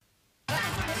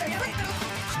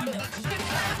以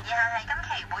下係今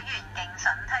期會員勁筍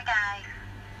推介，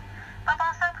波波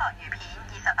三角魚片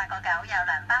28個9有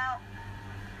2包，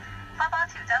波波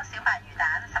潮州小白魚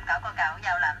蛋19個9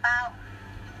有2包，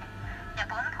日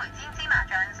本培煎芝麻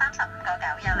醬35個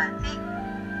9有2支，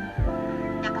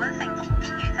日本成田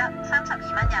堅魚汁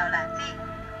32蚊有2支，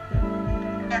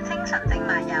日清純正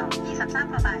麻油23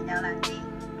個8有2支，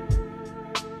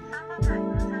三方牌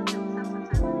午餐肉33蚊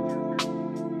有3支。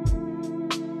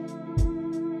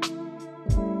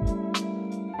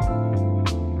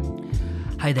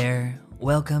Hi there,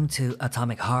 welcome to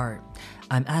Atomic Heart.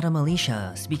 I'm Adam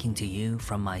Alicia speaking to you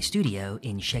from my studio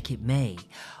in Shekip Mei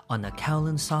on the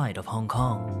Kowloon side of Hong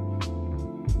Kong.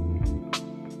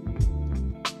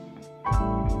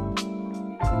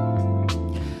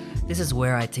 This is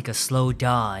where I take a slow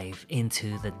dive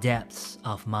into the depths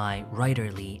of my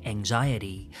writerly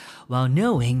anxiety while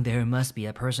knowing there must be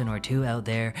a person or two out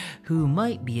there who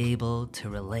might be able to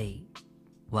relate.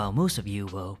 While most of you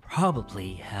will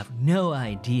probably have no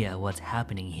idea what's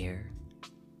happening here.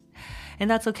 And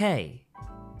that's okay,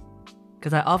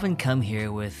 because I often come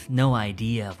here with no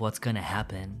idea of what's gonna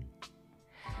happen.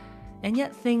 And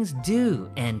yet things do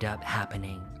end up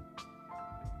happening.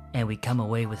 And we come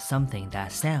away with something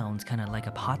that sounds kind of like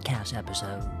a podcast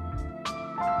episode.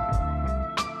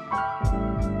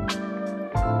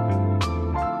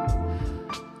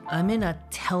 I'm in a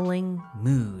telling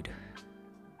mood.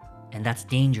 And that's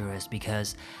dangerous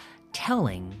because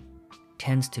telling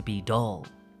tends to be dull.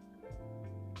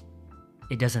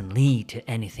 It doesn't lead to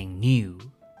anything new.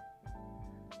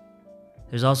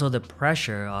 There's also the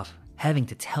pressure of having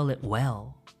to tell it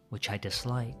well, which I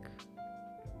dislike.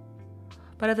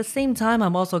 But at the same time,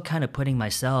 I'm also kind of putting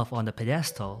myself on the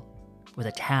pedestal with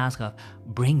a task of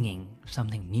bringing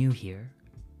something new here.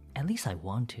 At least I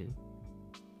want to.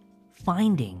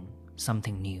 Finding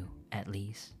something new, at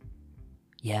least.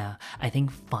 Yeah, I think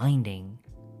finding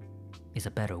is a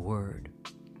better word.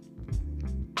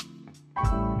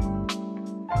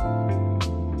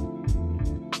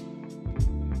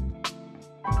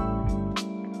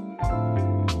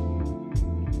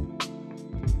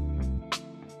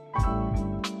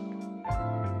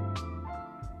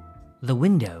 The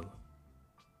window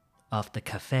of the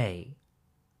cafe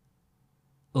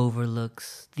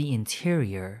overlooks the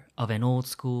interior of an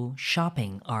old-school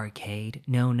shopping arcade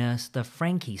known as the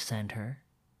Frankie Center.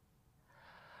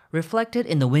 Reflected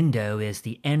in the window is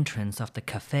the entrance of the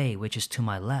cafe, which is to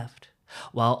my left,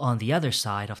 while on the other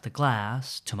side of the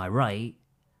glass, to my right,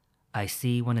 I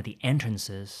see one of the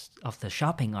entrances of the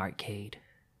shopping arcade.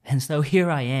 And so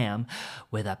here I am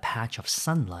with a patch of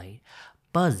sunlight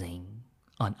buzzing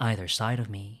on either side of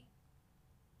me.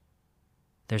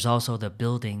 There's also the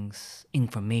building's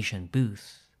information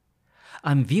booth.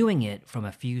 I'm viewing it from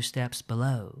a few steps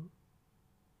below.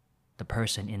 The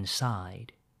person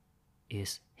inside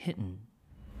is hidden.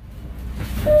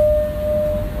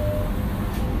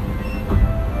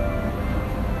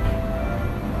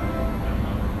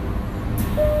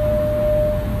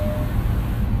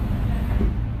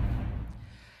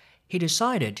 He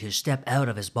decided to step out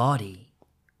of his body,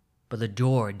 but the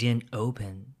door didn't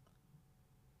open.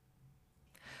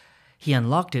 He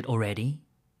unlocked it already,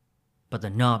 but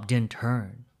the knob didn't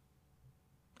turn.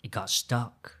 It got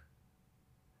stuck.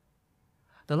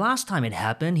 The last time it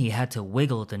happened, he had to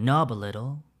wiggle the knob a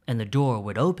little, and the door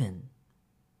would open.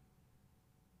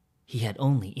 He had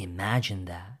only imagined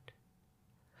that.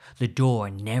 The door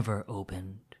never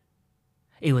opened.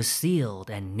 It was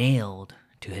sealed and nailed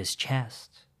to his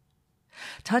chest.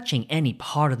 Touching any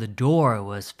part of the door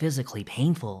was physically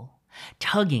painful.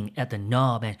 Tugging at the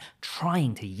knob and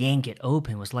trying to yank it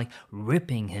open was like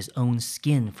ripping his own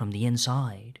skin from the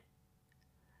inside.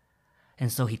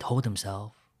 And so he told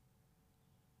himself,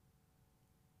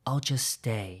 I'll just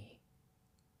stay.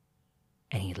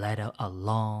 And he let out a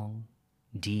long,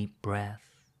 deep breath.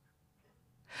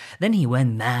 Then he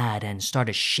went mad and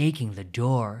started shaking the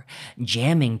door,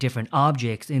 jamming different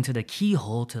objects into the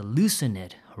keyhole to loosen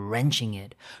it, wrenching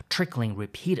it, trickling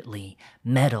repeatedly,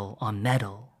 metal on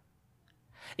metal.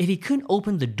 If he couldn't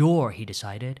open the door, he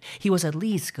decided, he was at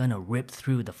least gonna rip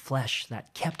through the flesh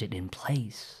that kept it in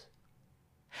place.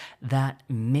 That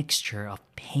mixture of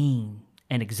pain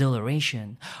and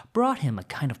exhilaration brought him a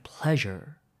kind of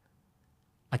pleasure,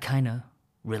 a kind of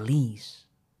release.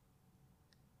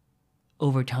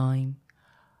 Over time,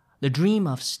 the dream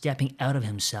of stepping out of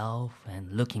himself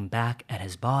and looking back at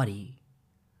his body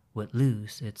would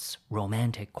lose its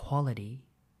romantic quality.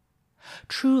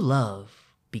 True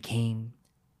love became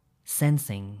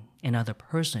sensing another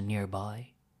person nearby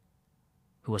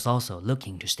who was also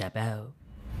looking to step out.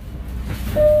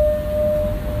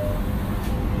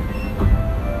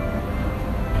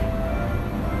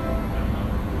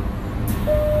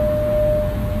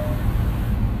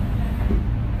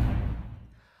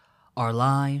 our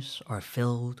lives are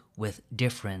filled with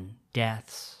different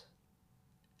deaths.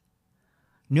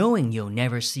 Knowing you'll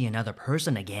never see another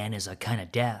person again is a kind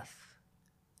of death.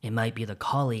 It might be the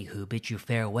colleague who bids you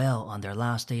farewell on their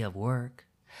last day of work.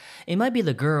 It might be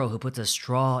the girl who puts a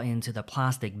straw into the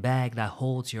plastic bag that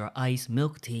holds your iced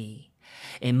milk tea.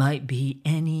 It might be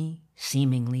any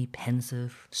seemingly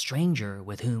pensive stranger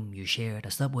with whom you shared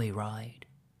a subway ride.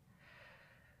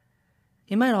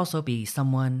 It might also be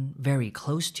someone very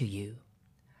close to you.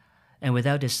 And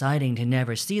without deciding to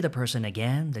never see the person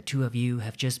again, the two of you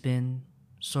have just been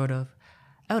sort of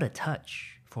out of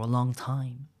touch for a long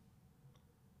time.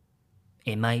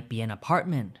 It might be an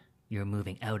apartment you're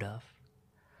moving out of.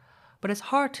 But it's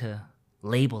hard to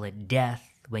label it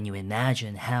death when you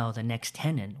imagine how the next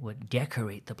tenant would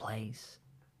decorate the place.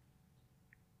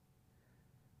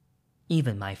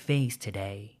 Even my face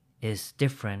today is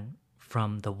different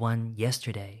from the one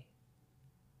yesterday.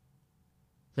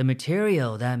 The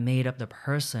material that made up the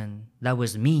person that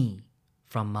was me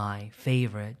from my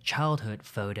favorite childhood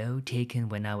photo taken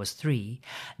when I was 3,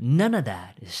 none of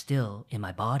that is still in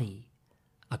my body,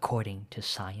 according to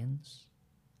science.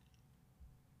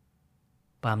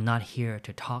 But I'm not here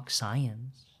to talk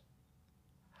science.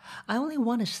 I only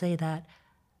want to say that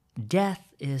death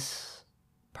is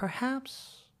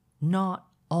perhaps not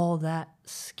all that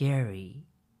scary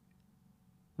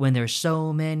when there's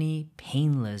so many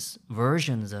painless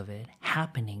versions of it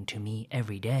happening to me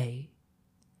every day.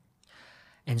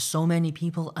 And so many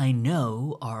people I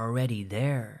know are already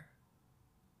there.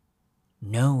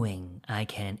 Knowing I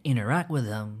can interact with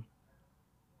them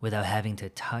without having to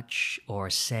touch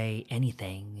or say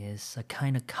anything is a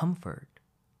kind of comfort.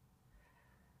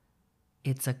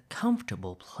 It's a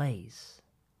comfortable place,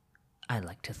 I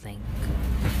like to think.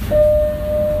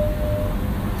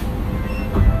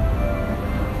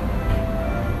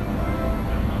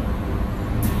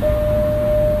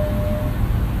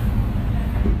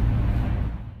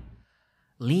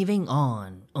 Leaving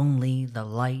on only the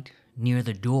light near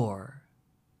the door,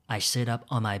 I sit up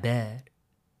on my bed.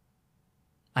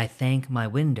 I thank my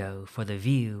window for the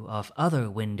view of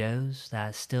other windows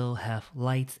that still have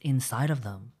lights inside of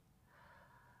them.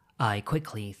 I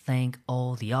quickly thank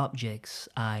all the objects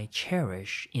I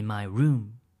cherish in my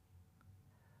room.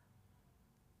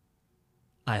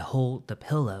 I hold the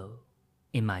pillow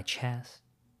in my chest.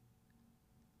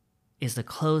 It's the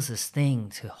closest thing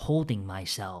to holding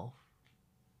myself.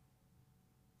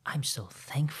 I'm so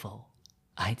thankful,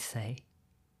 I'd say,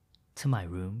 to my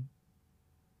room.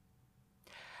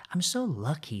 I'm so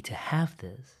lucky to have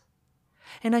this,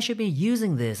 and I should be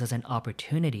using this as an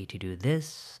opportunity to do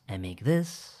this, and make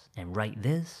this, and write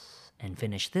this, and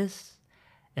finish this,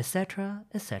 etc.,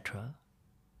 etc.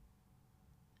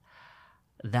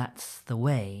 That's the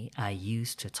way I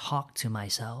used to talk to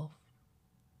myself.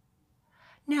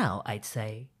 Now I'd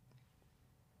say,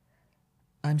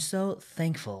 I'm so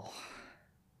thankful,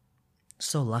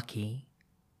 so lucky.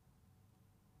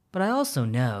 But I also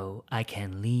know I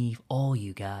can leave all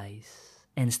you guys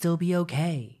and still be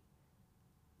okay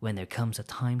when there comes a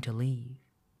time to leave.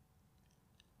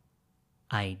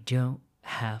 I don't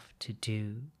have to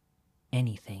do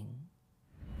anything.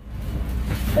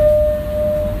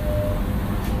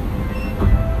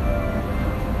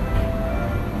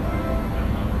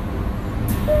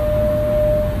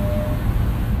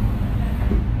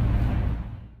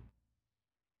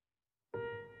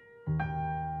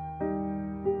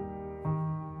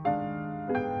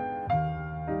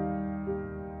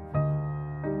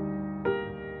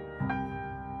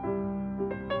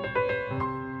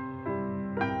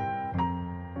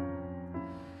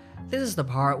 This is the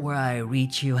part where I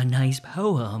read you a nice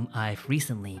poem I've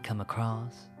recently come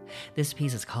across. This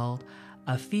piece is called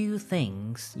A Few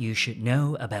Things You Should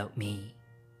Know About Me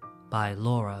by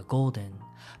Laura Golden,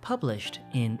 published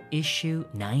in issue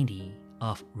 90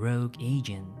 of Rogue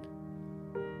Agent.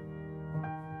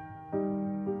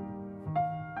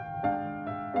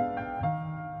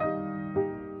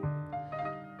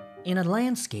 In a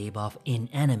landscape of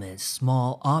inanimate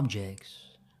small objects,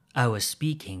 I was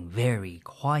speaking very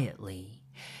quietly,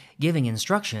 giving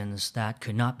instructions that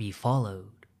could not be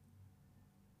followed.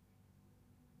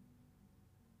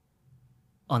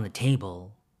 On the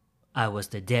table, I was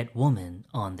the dead woman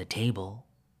on the table.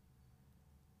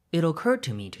 It occurred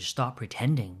to me to stop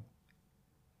pretending.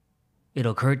 It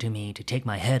occurred to me to take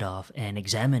my head off and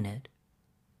examine it.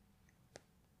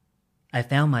 I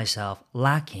found myself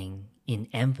lacking in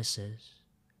emphasis.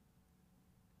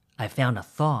 I found a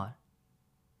thought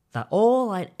that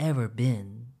all I'd ever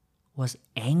been was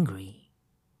angry.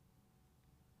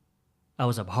 I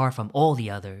was apart from all the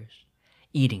others,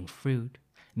 eating fruit,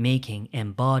 making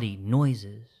embodied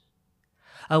noises,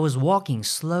 I was walking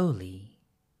slowly,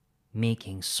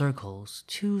 making circles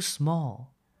too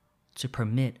small to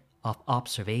permit of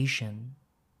observation.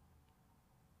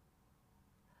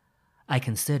 I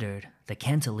considered the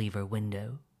cantilever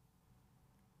window.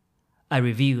 I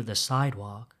reviewed the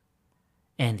sidewalk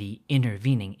and the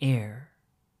intervening air.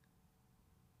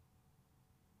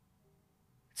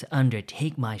 To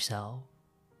undertake myself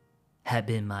had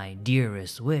been my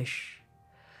dearest wish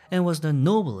and was the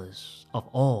noblest of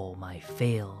all my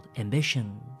failed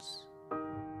ambitions.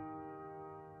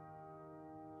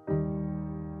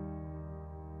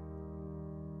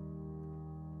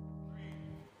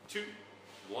 2,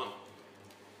 1.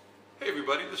 Hey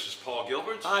everybody, this is Paul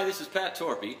Gilbert. Hi, this is Pat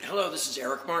Torpy. Hello, this is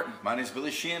Eric Martin. My name is Billy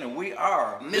Sheehan, and we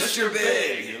are Mr.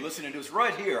 Big. You're listening to us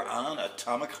right here on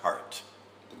Atomic Heart.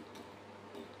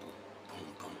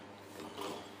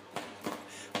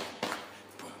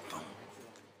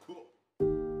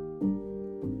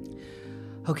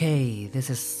 Okay, this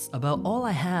is about all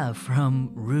I have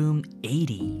from room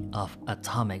 80 of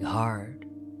Atomic Heart.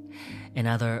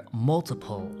 Another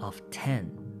multiple of 10,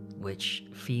 which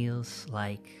feels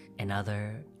like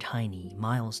another tiny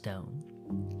milestone.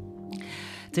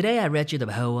 Today I read you the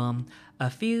poem A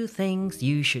Few Things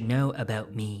You Should Know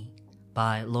About Me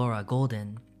by Laura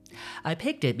Golden. I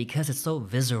picked it because it's so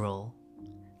visceral.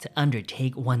 To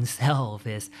undertake oneself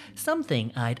is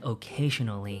something I'd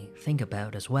occasionally think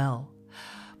about as well,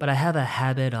 but I have a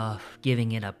habit of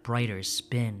giving it a brighter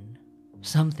spin,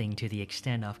 something to the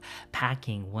extent of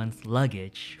packing one's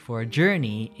luggage for a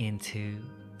journey into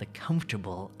the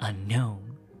comfortable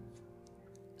unknown.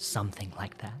 Something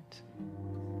like that.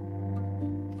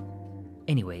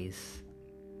 Anyways,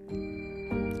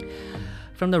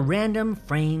 from the random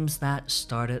frames that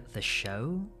started the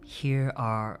show, here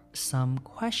are some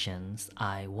questions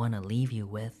I want to leave you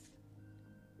with.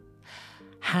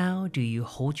 How do you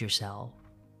hold yourself?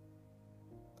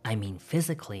 I mean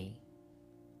physically.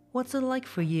 What's it like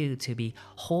for you to be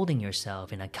holding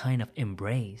yourself in a kind of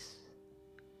embrace?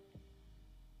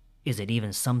 Is it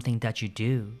even something that you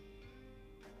do?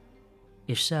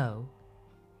 If so,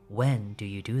 when do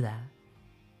you do that?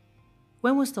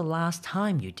 When was the last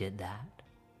time you did that?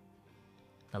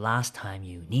 The last time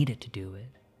you needed to do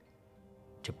it,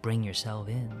 to bring yourself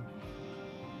in.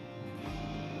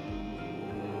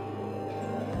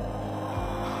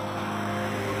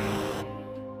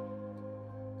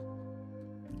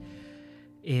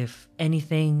 If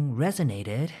anything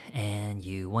resonated and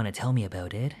you want to tell me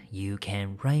about it, you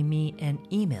can write me an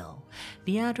email.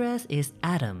 The address is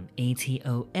atom,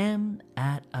 A-T-O-M,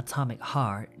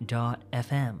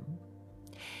 @atomicheart.fm.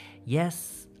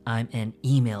 Yes, I'm an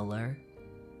emailer,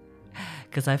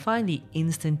 because I find the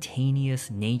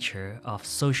instantaneous nature of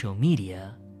social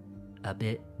media a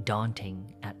bit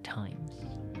daunting at times.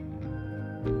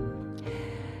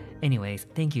 Anyways,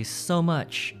 thank you so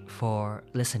much for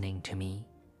listening to me.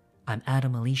 I'm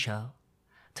Adam Alicia.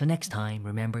 Till next time,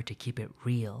 remember to keep it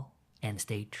real and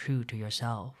stay true to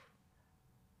yourself.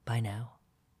 Bye now.